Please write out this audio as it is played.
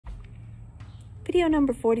Video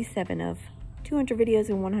number 47 of 200 videos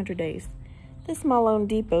in 100 days. This is my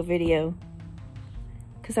loanDepot video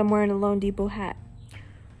because I'm wearing a loanDepot hat.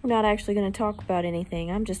 We're not actually going to talk about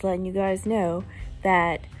anything. I'm just letting you guys know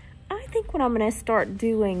that I think what I'm going to start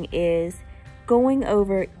doing is going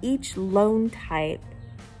over each loan type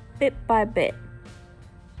bit by bit.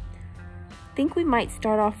 I think we might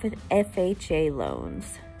start off with FHA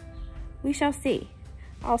loans. We shall see.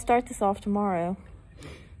 I'll start this off tomorrow.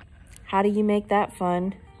 How do you make that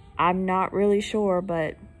fun? I'm not really sure,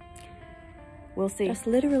 but we'll see. That's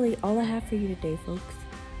literally all I have for you today, folks.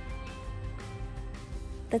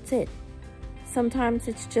 That's it. Sometimes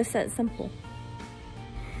it's just that simple.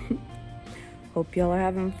 Hope y'all are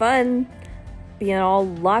having fun being all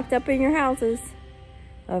locked up in your houses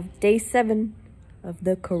of day 7 of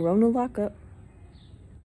the Corona lockup.